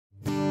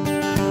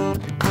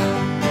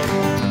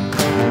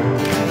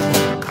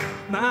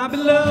My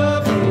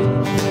beloved,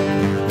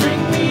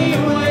 bring me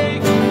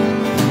awake,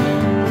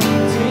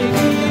 take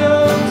me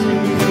up to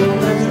the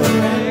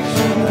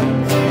resurrection.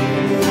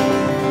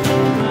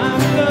 My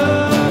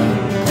beloved,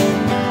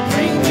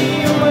 bring me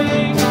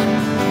awake,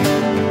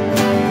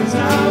 'cause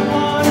I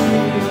want to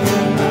be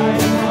the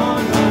light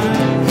upon my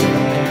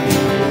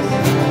face.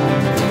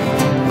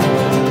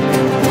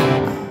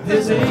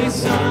 There's a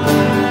sun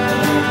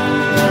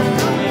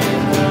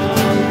coming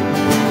up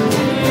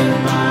in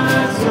my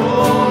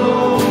soul,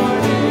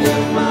 Lord,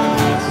 in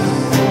my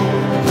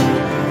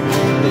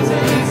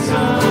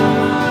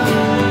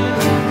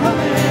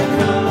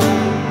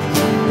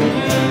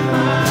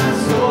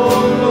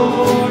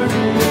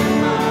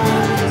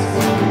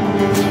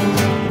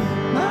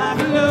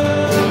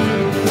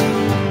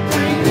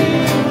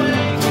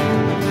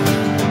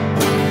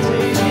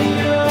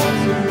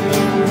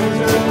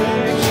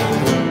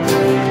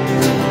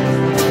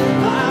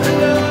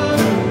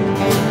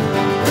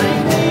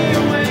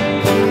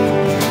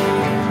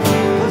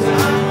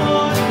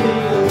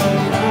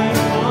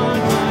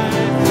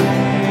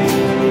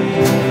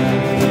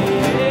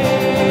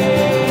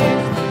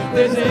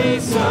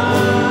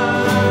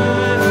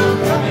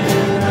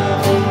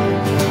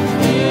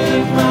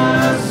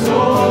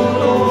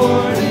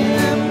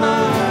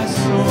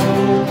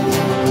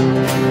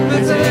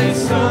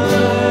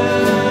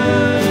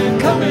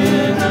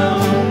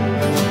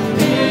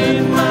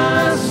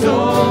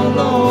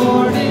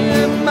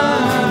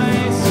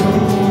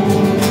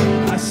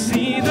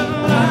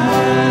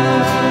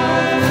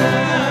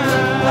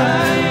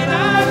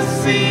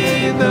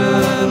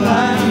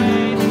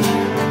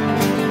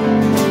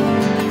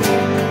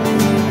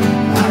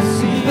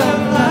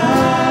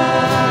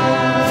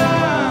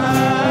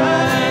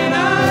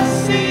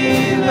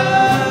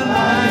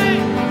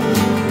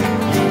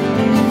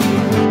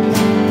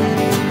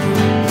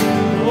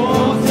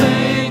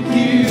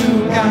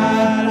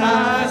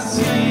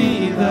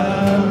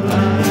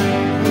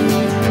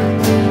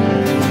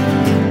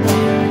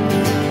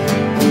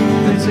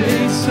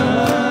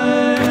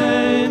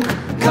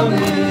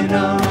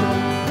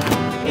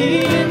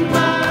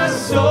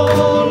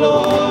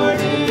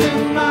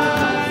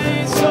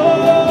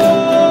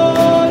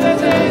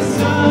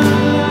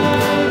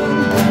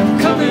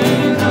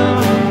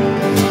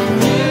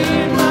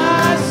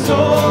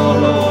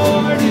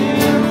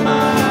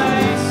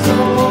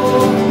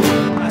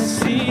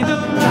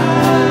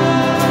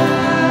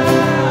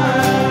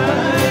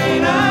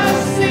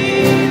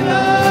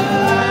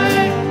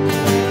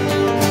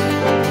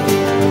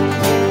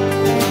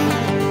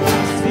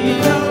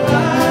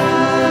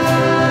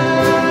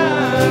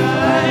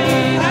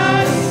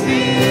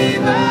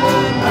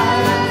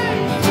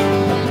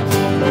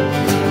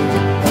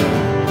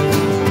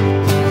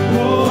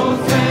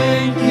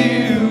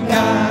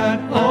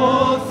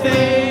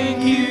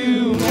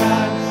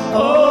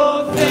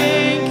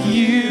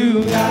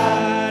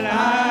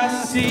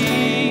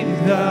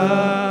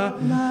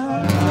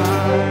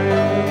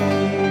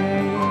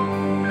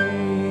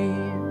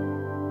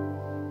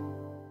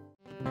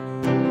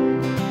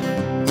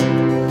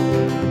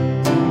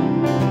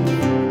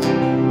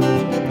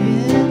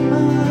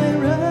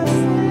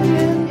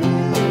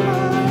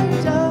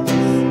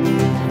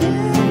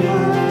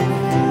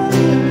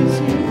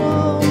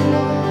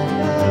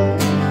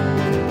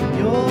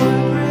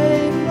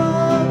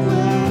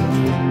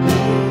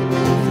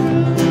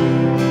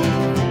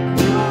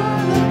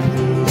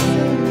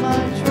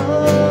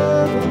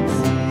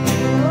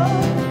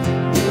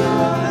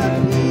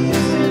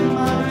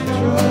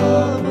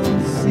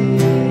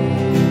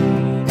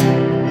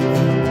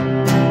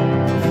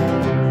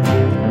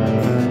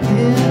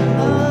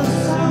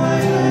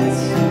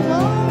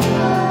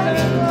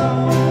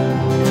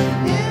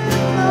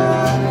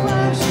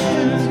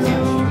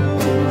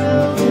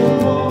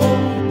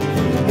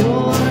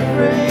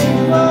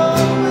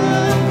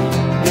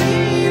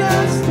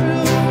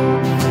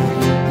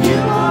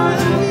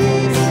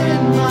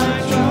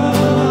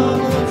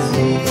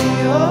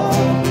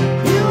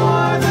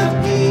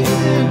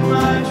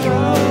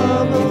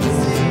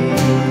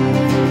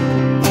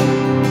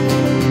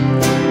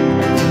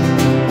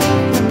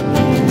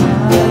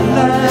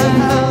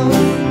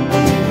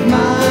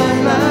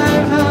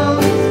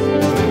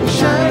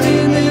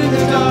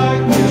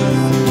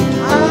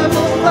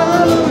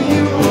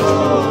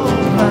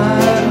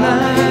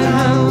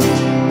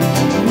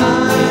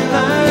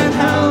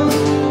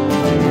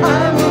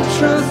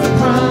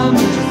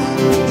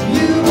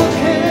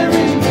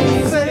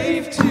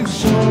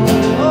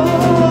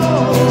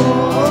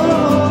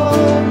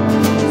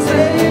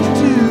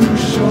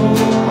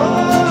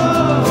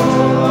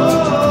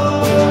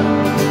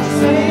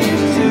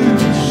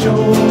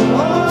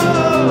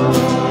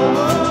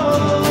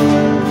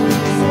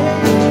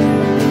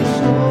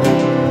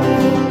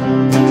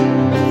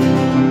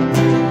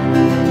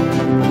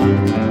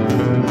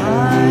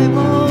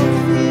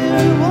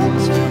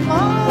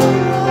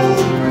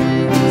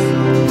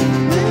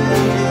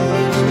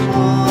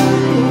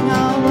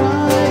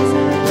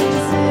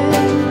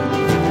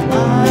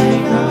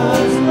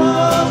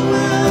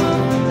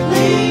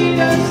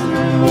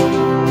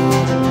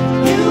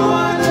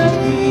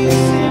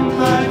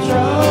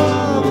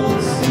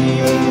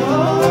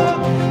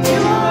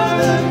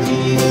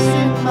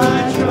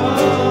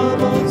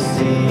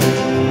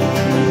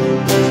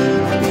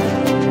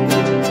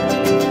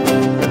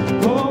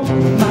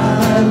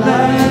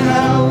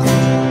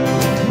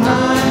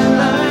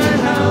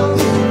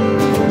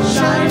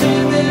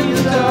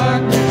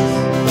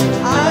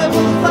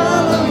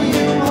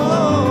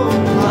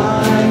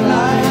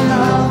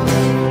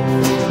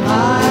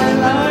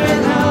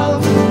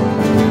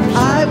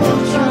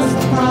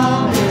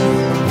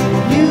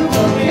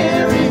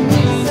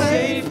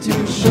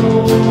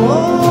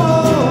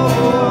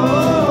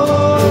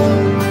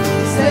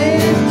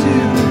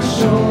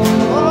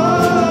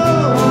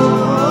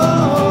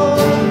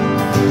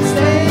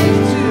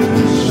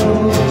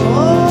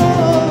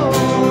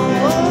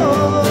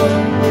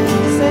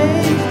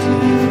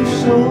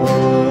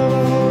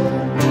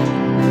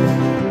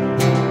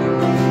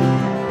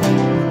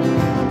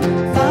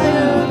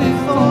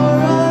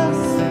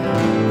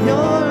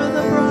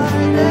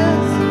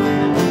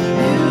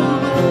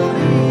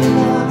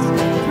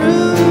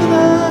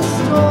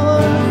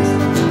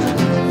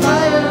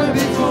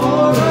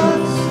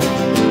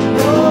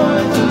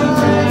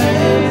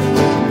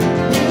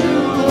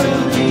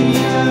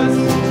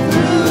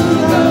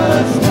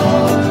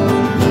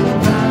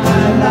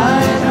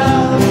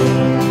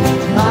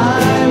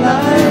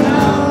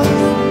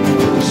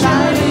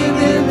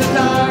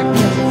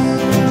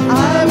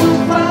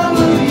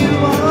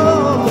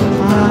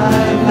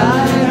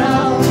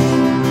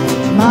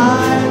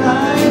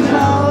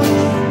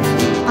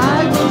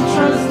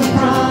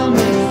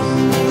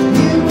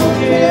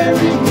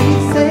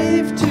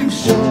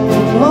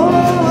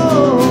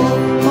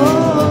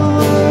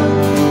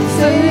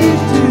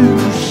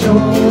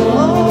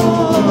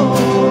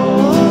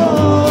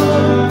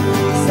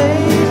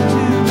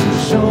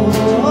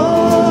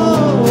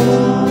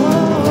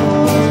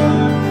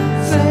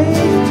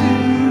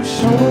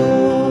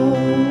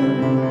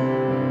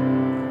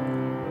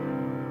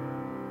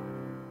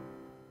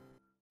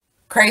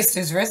Christ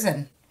is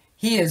risen.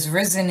 He is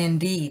risen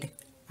indeed.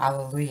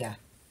 Hallelujah.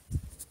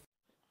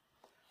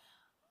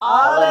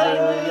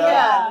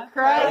 Alleluia!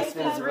 Christ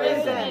is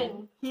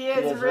risen. He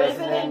is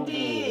risen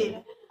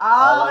indeed.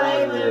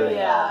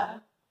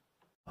 Alleluia!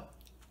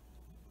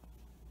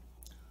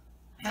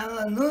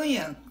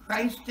 Hallelujah!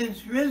 Christ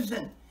is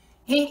risen.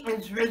 He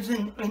is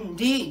risen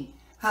indeed.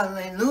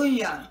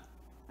 Hallelujah!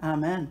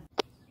 Amen.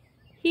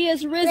 He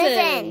is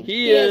risen.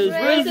 He is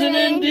risen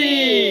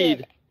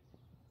indeed.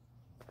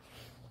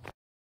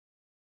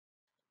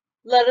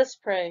 Let us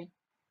pray.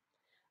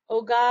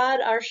 O God,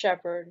 our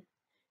shepherd,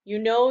 you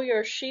know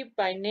your sheep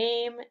by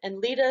name and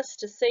lead us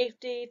to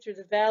safety through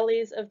the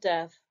valleys of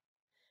death.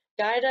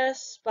 Guide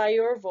us by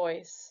your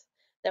voice,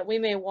 that we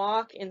may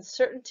walk in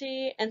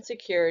certainty and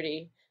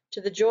security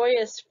to the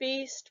joyous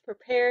feast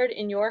prepared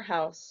in your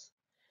house.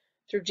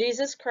 Through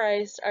Jesus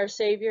Christ, our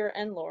Savior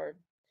and Lord,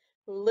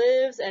 who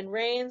lives and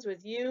reigns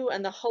with you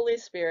and the Holy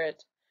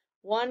Spirit,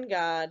 one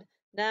God,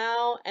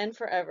 now and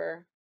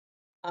forever.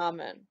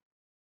 Amen.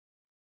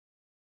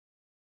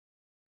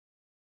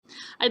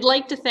 I'd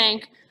like to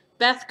thank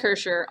Beth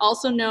Kirscher,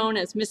 also known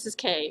as Mrs.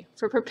 K,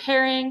 for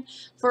preparing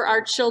for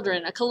our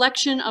children a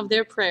collection of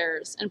their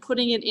prayers and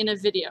putting it in a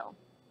video.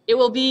 It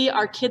will be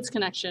our Kids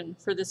Connection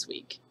for this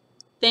week.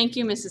 Thank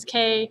you, Mrs.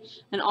 K,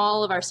 and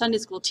all of our Sunday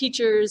school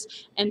teachers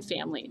and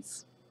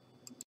families.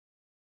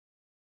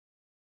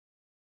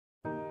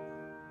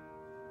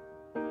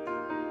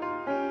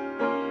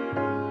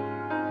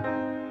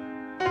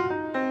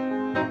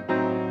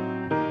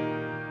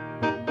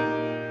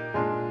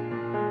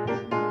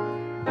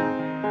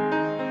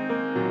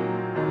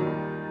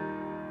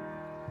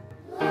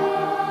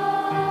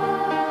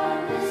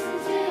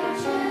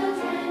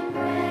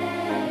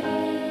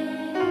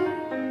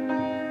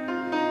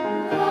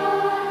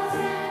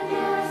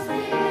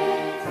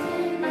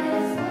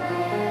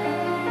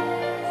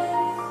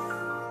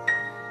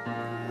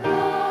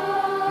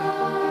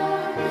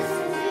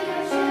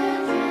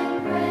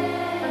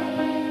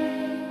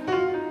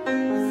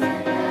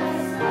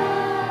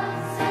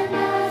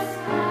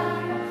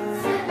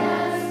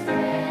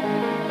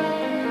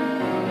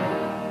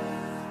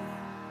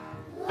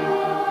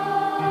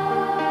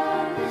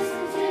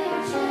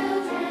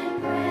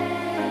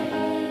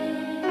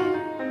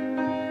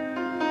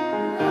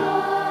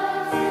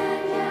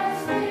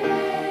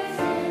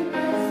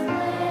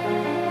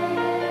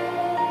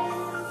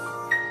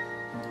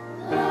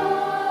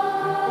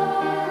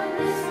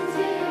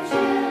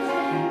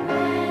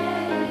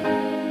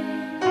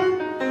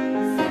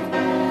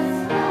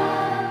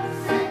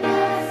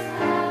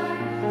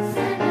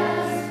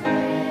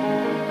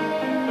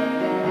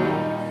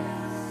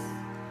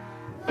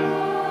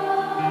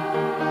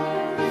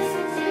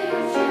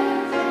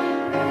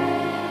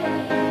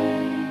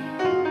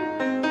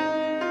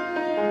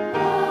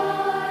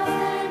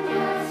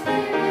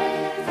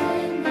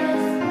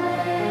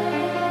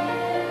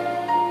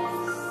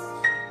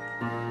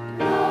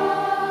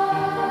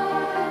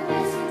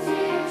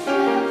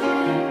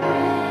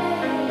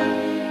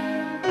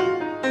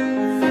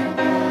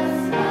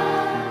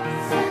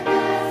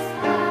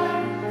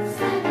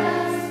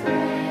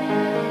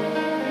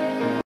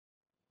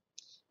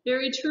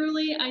 Very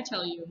truly, I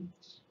tell you,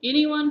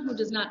 anyone who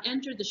does not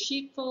enter the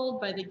sheepfold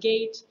by the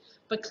gate,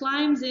 but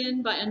climbs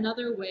in by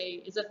another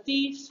way, is a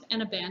thief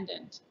and a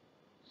bandit.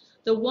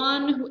 The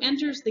one who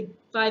enters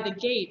by the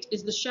gate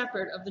is the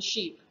shepherd of the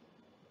sheep.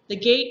 The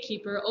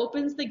gatekeeper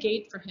opens the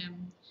gate for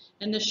him,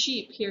 and the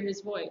sheep hear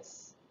his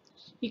voice.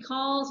 He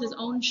calls his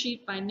own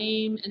sheep by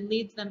name and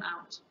leads them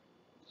out.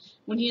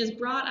 When he has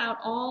brought out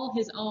all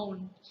his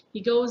own,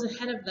 he goes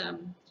ahead of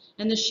them,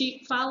 and the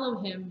sheep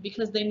follow him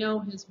because they know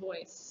his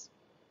voice.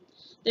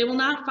 They will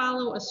not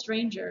follow a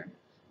stranger,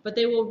 but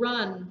they will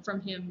run from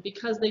him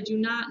because they do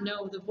not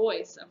know the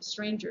voice of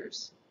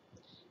strangers.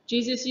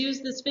 Jesus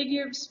used this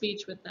figure of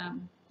speech with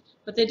them,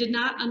 but they did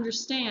not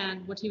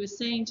understand what he was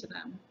saying to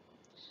them.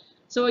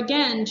 So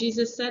again,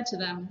 Jesus said to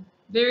them,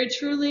 "Very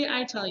truly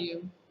I tell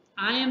you,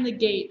 I am the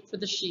gate for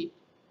the sheep.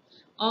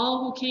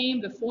 All who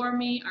came before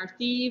me are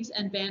thieves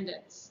and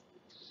bandits,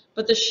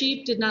 but the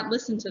sheep did not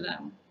listen to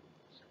them.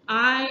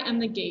 I am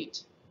the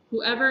gate.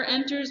 Whoever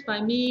enters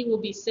by me will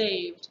be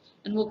saved,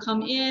 and will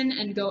come in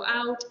and go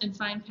out and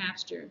find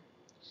pasture.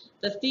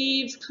 The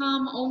thieves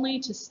come only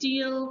to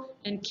steal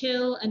and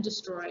kill and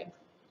destroy.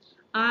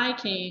 I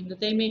came that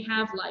they may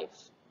have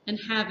life and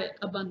have it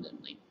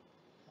abundantly."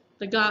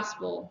 The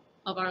Gospel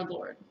of our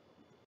Lord.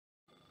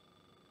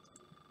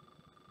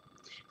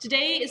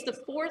 Today is the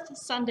fourth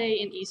Sunday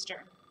in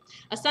Easter,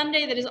 a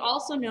Sunday that is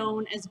also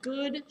known as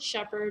Good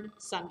Shepherd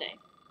Sunday,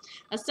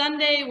 a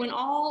Sunday when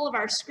all of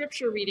our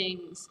scripture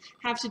readings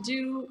have to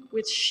do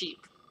with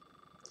sheep.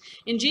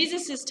 In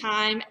Jesus'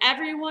 time,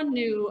 everyone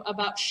knew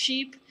about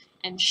sheep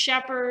and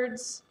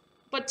shepherds,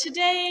 but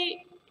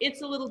today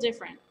it's a little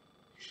different.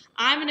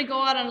 I'm going to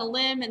go out on a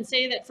limb and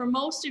say that for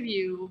most of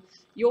you,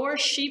 your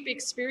sheep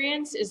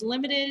experience is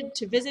limited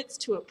to visits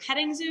to a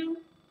petting zoo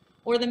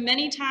or the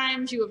many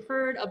times you have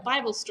heard a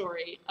Bible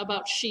story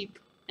about sheep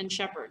and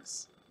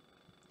shepherds.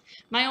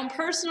 My own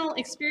personal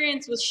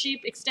experience with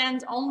sheep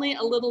extends only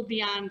a little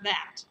beyond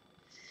that.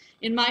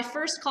 In my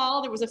first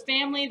call, there was a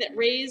family that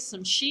raised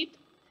some sheep,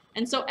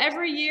 and so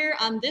every year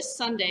on this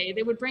Sunday,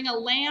 they would bring a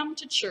lamb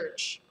to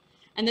church,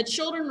 and the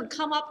children would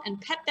come up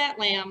and pet that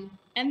lamb,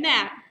 and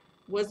that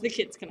was the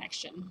Kids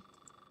Connection.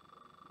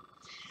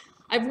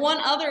 I've one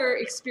other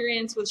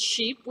experience with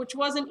sheep, which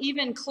wasn't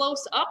even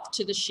close up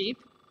to the sheep.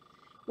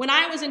 When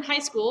I was in high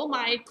school,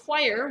 my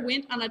choir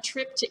went on a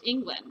trip to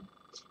England.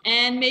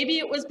 And maybe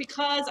it was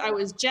because I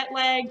was jet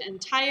lagged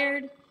and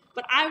tired,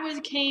 but I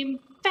became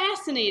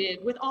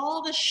fascinated with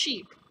all the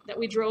sheep that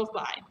we drove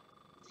by.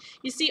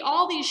 You see,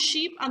 all these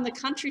sheep on the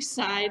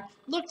countryside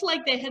looked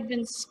like they had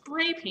been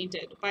spray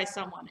painted by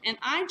someone, and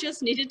I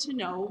just needed to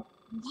know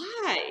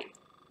why.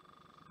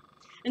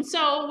 And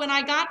so when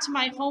I got to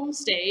my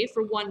homestay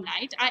for one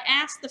night, I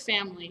asked the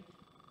family,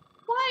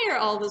 why are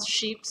all the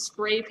sheep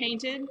spray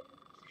painted?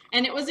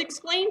 And it was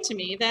explained to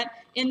me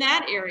that in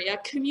that area,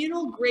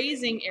 communal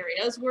grazing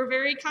areas were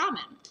very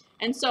common.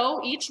 And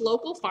so each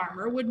local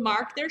farmer would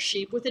mark their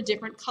sheep with a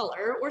different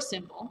color or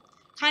symbol,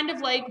 kind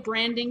of like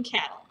branding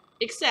cattle,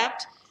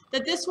 except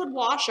that this would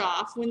wash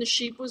off when the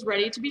sheep was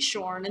ready to be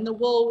shorn and the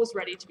wool was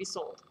ready to be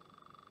sold.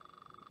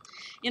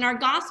 In our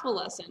gospel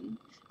lesson,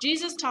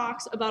 Jesus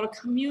talks about a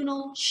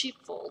communal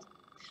sheepfold,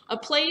 a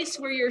place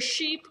where your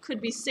sheep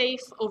could be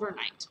safe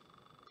overnight.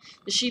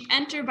 The sheep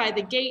enter by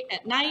the gate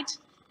at night,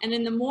 and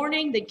in the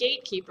morning, the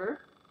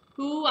gatekeeper,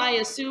 who I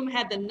assume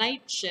had the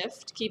night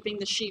shift keeping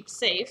the sheep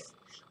safe,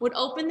 would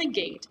open the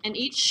gate, and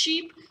each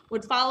sheep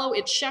would follow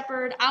its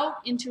shepherd out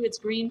into its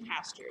green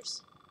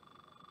pastures.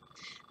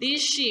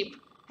 These sheep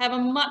have a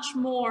much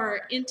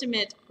more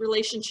intimate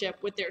relationship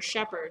with their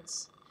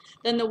shepherds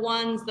than the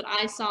ones that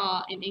I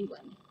saw in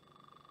England.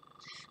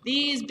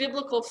 These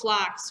biblical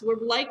flocks were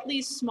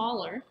likely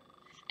smaller,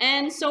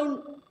 and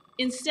so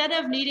instead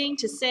of needing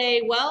to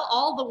say, well,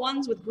 all the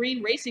ones with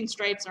green racing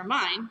stripes are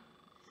mine,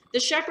 the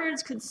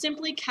shepherds could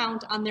simply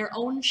count on their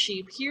own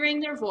sheep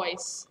hearing their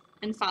voice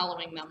and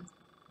following them.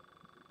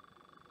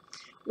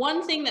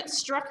 One thing that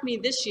struck me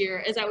this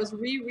year as I was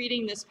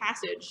rereading this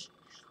passage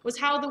was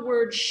how the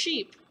word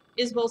sheep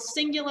is both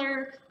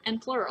singular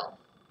and plural,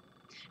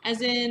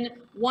 as in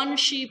one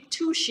sheep,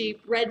 two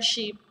sheep, red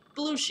sheep,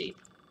 blue sheep.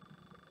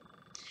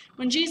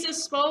 When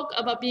Jesus spoke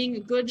about being a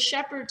good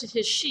shepherd to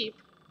his sheep,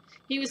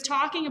 he was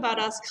talking about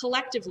us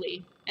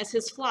collectively as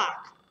his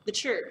flock, the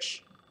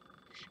church,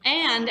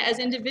 and as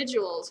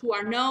individuals who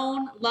are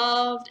known,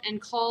 loved,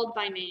 and called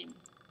by name.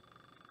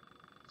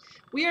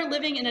 We are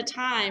living in a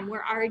time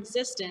where our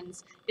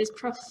existence is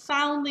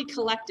profoundly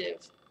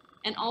collective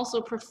and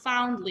also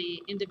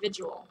profoundly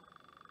individual.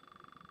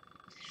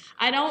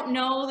 I don't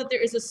know that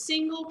there is a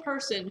single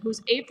person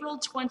whose April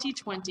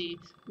 2020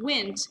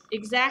 went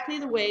exactly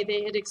the way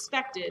they had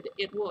expected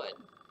it would.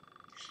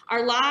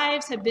 Our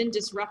lives have been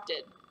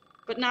disrupted,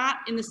 but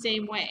not in the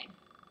same way,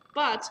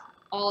 but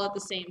all at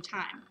the same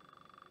time.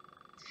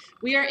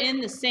 We are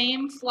in the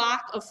same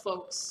flock of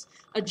folks,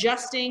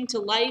 adjusting to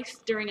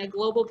life during a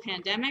global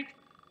pandemic,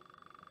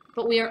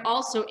 but we are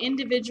also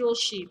individual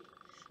sheep,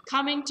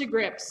 coming to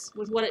grips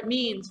with what it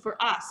means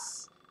for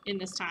us in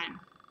this time.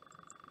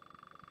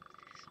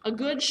 A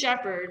good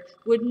shepherd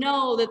would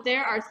know that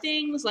there are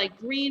things like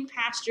green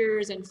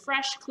pastures and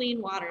fresh,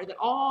 clean water that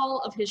all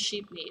of his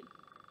sheep need.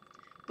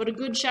 But a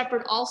good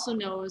shepherd also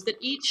knows that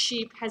each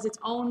sheep has its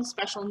own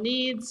special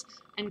needs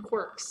and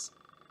quirks.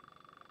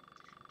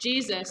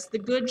 Jesus, the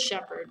good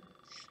shepherd,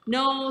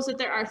 knows that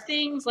there are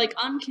things like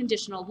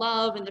unconditional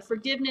love and the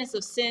forgiveness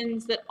of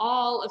sins that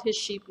all of his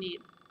sheep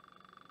need.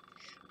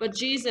 But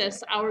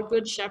Jesus, our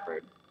good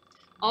shepherd,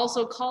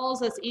 also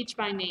calls us each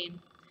by name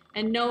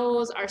and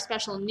knows our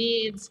special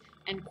needs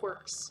and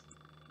quirks.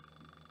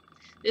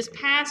 This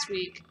past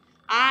week,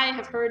 I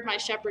have heard my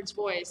shepherd's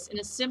voice in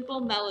a simple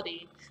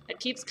melody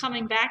that keeps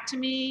coming back to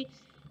me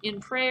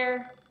in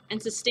prayer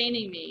and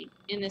sustaining me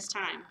in this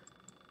time.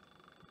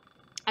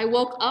 I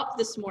woke up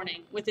this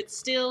morning with it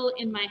still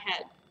in my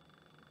head.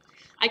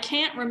 I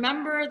can't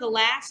remember the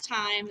last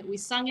time that we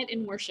sung it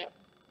in worship,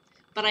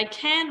 but I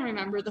can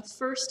remember the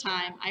first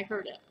time I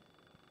heard it.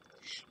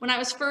 When I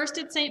was first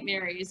at St.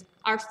 Mary's,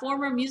 our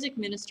former music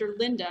minister,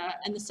 Linda,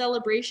 and the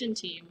celebration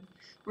team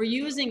were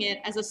using it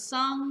as a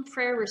sung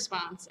prayer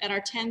response at our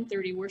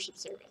 10:30 worship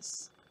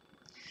service.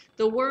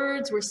 The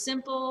words were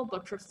simple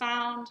but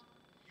profound,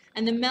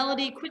 and the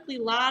melody quickly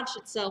lodged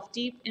itself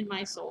deep in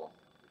my soul.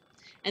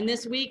 And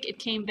this week it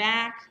came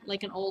back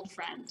like an old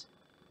friend.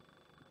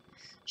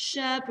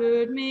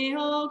 Shepherd me,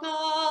 O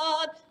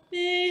God,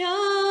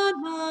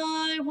 beyond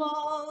my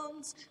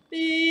wants,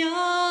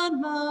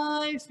 beyond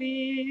my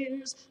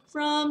fears,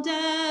 from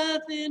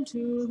death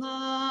into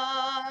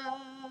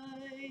life.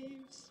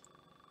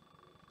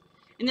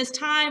 In this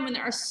time when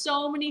there are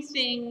so many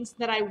things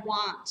that I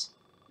want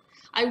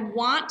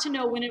to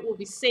know when it will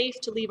be safe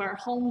to leave our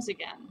homes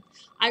again.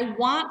 I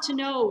want to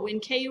know when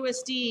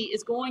KUSD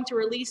is going to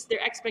release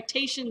their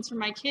expectations for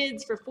my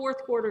kids for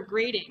fourth quarter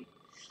grading.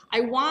 I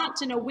want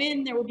to know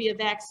when there will be a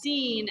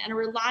vaccine and a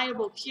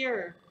reliable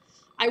cure.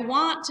 I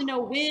want to know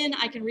when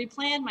I can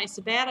replan my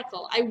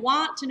sabbatical. I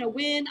want to know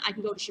when I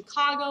can go to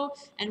Chicago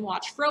and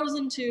watch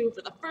Frozen 2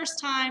 for the first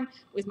time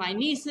with my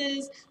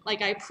nieces,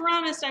 like I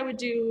promised I would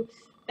do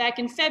back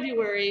in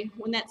February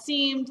when that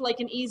seemed like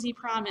an easy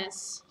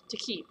promise to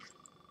keep.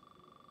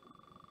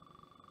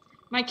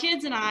 My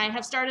kids and I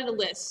have started a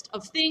list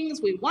of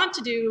things we want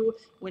to do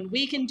when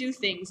we can do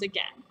things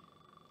again.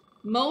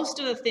 Most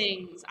of the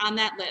things on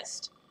that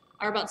list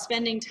are about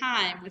spending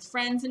time with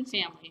friends and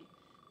family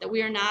that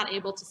we are not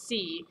able to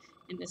see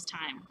in this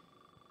time.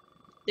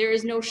 There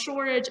is no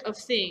shortage of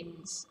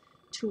things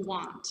to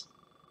want.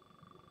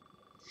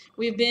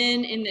 We've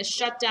been in this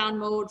shutdown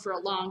mode for a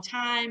long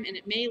time, and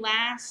it may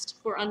last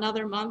for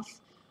another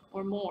month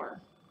or more.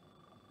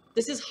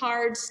 This is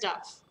hard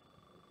stuff.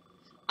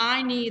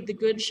 I need the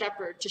Good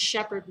Shepherd to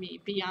shepherd me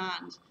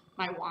beyond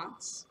my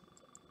wants.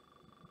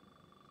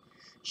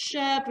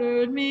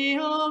 Shepherd me,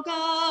 O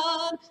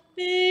God,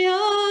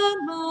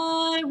 beyond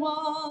my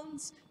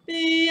wants,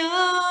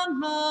 beyond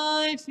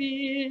my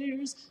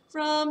fears,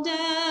 from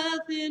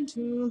death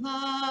into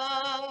life.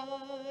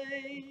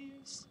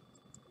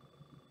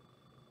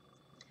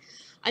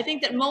 I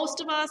think that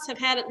most of us have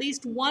had at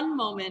least one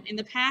moment in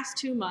the past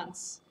 2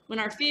 months when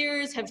our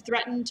fears have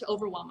threatened to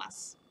overwhelm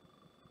us.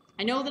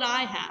 I know that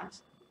I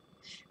have.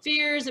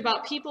 Fears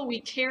about people we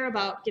care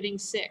about getting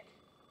sick.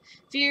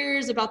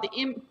 Fears about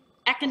the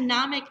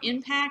economic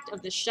impact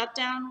of the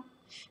shutdown.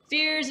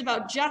 Fears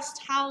about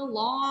just how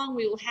long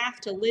we will have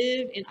to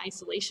live in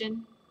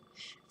isolation.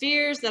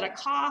 Fears that a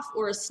cough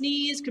or a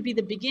sneeze could be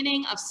the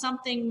beginning of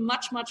something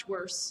much, much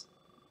worse.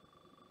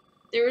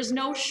 There is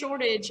no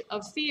shortage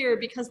of fear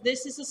because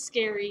this is a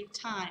scary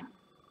time.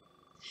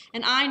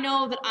 And I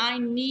know that I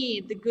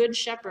need the Good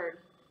Shepherd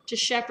to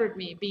shepherd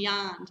me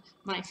beyond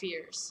my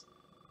fears.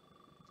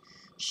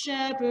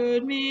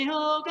 Shepherd me,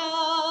 O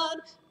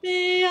God,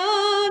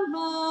 beyond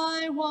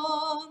my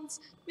wants,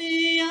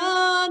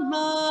 beyond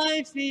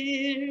my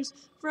fears,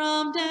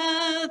 from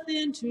death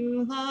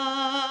into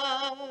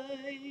life.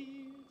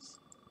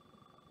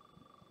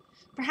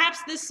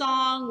 Perhaps this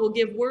song will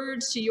give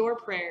words to your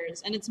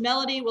prayers, and its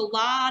melody will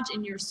lodge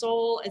in your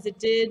soul as it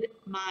did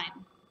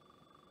mine.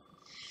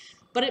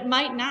 But it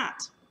might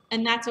not,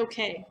 and that's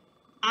okay.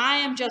 I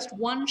am just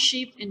one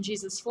sheep in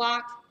Jesus'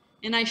 flock,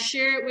 and I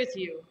share it with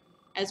you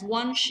as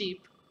one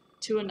sheep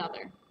to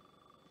another.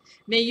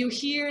 May you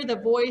hear the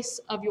voice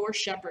of your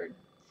shepherd,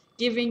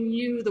 giving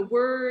you the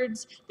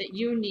words that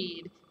you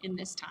need in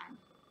this time.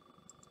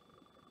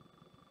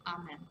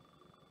 Amen.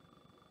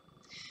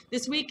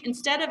 This week,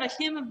 instead of a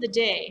hymn of the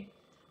day,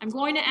 I'm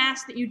going to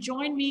ask that you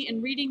join me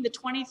in reading the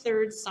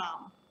 23rd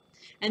Psalm,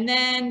 and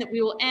then that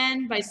we will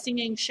end by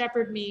singing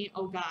Shepherd Me,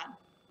 O God.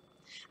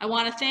 I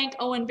want to thank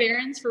Owen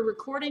Behrens for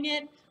recording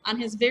it on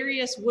his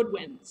various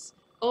woodwinds,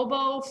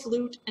 oboe,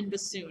 flute, and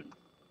bassoon.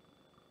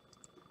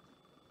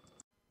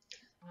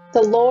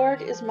 The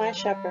Lord is my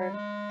shepherd,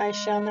 I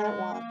shall not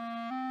want.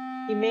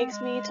 He makes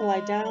me to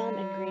lie down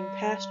in green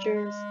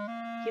pastures.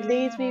 He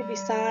leads me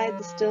beside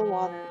the still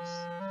waters.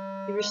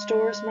 He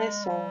restores my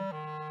soul.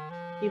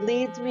 He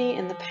leads me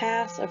in the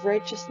paths of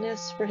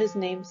righteousness for his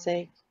name's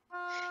sake.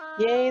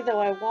 Yea, though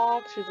I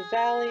walk through the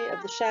valley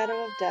of the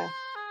shadow of death,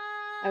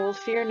 I will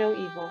fear no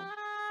evil,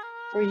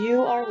 for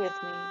you are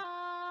with me.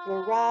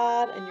 Your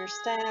rod and your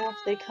staff,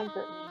 they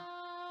comfort me.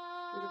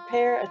 You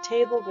prepare a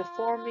table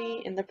before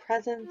me in the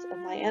presence of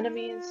my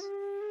enemies.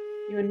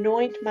 You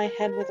anoint my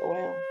head with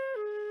oil.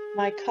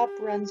 My cup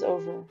runs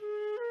over.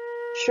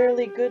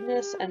 Surely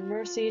goodness and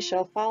mercy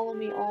shall follow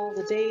me all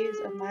the days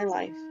of my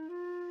life,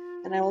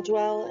 and I will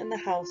dwell in the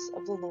house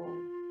of the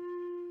Lord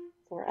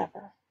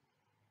forever.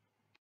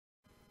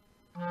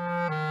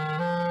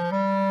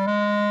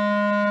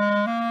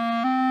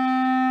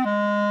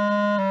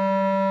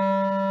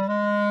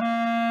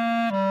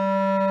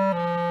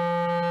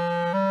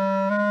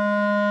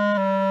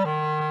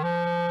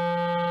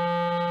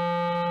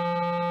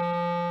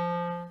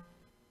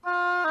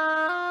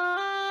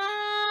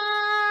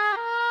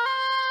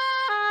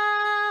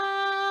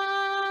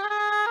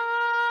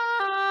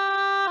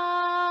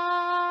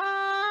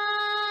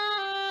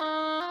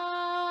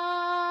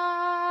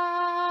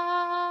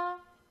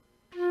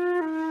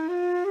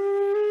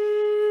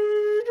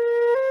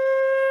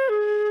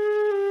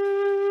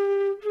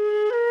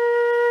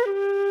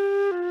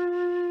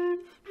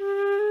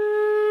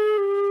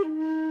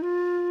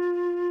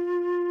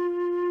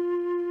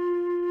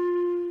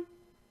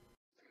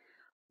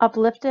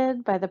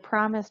 Uplifted by the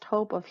promised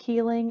hope of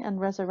healing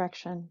and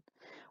resurrection,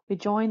 we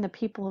join the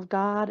people of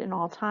God in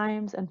all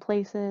times and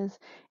places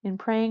in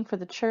praying for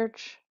the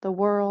church, the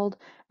world,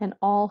 and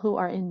all who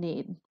are in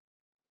need.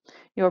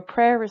 Your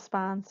prayer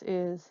response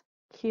is,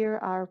 "Hear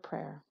our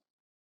prayer."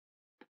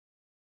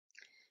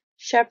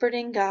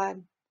 Shepherding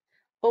God,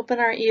 open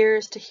our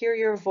ears to hear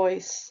your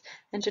voice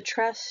and to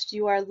trust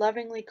you are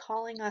lovingly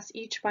calling us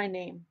each by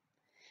name.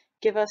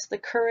 Give us the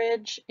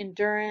courage,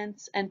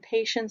 endurance, and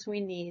patience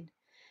we need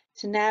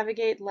to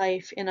navigate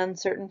life in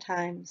uncertain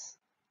times.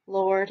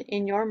 Lord,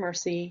 in your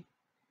mercy,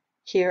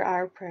 hear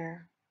our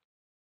prayer.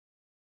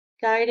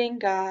 Guiding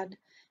God,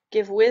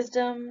 Give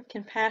wisdom,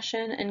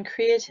 compassion, and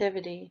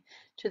creativity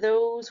to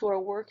those who are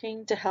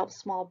working to help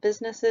small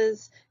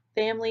businesses,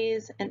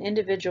 families, and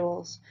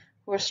individuals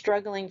who are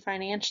struggling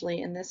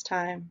financially in this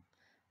time.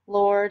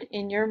 Lord,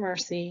 in your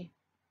mercy,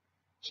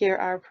 hear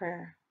our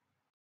prayer.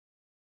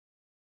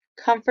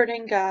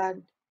 Comforting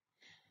God,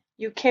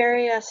 you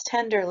carry us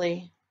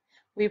tenderly.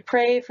 We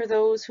pray for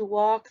those who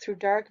walk through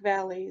dark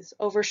valleys,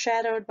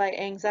 overshadowed by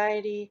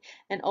anxiety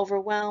and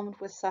overwhelmed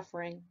with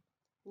suffering.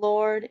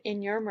 Lord,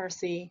 in your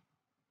mercy,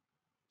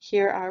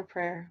 hear our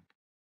prayer.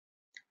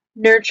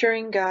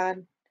 Nurturing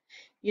God,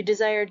 you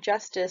desire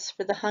justice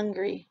for the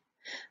hungry.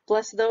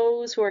 Bless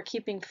those who are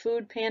keeping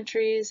food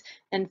pantries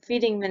and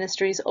feeding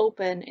ministries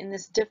open in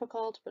this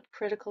difficult but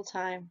critical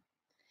time.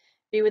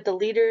 Be with the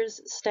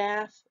leaders,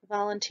 staff,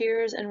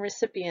 volunteers, and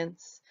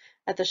recipients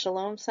at the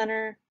Shalom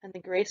Center and the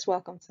Grace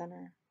Welcome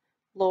Center.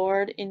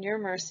 Lord, in your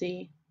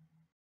mercy,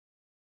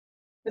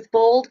 with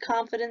bold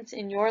confidence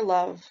in your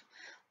love,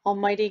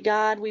 Almighty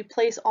God, we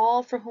place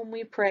all for whom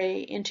we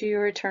pray into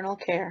your eternal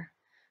care.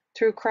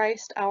 Through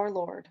Christ our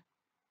Lord.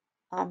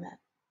 Amen.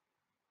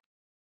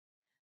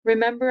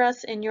 Remember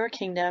us in your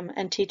kingdom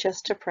and teach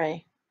us to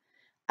pray.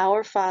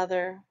 Our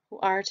Father, who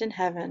art in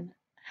heaven,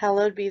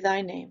 hallowed be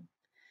thy name.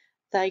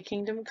 Thy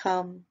kingdom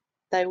come,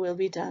 thy will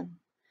be done,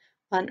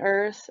 on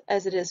earth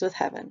as it is with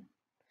heaven.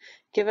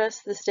 Give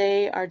us this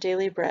day our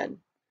daily bread,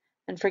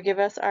 and forgive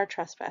us our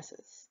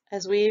trespasses,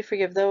 as we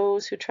forgive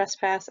those who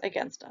trespass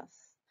against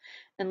us.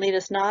 And lead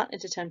us not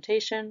into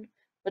temptation,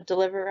 but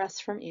deliver us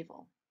from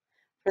evil.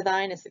 For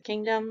thine is the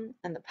kingdom,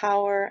 and the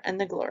power, and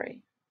the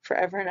glory,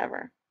 forever and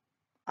ever.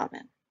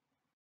 Amen.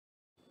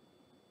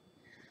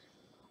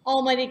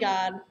 Almighty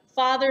God,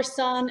 Father,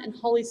 Son, and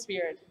Holy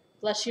Spirit,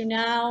 bless you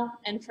now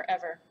and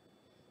forever.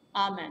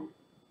 Amen.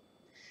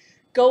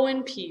 Go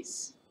in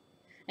peace,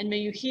 and may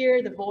you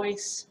hear the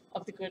voice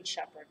of the Good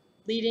Shepherd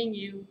leading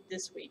you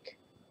this week.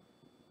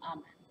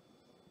 Amen.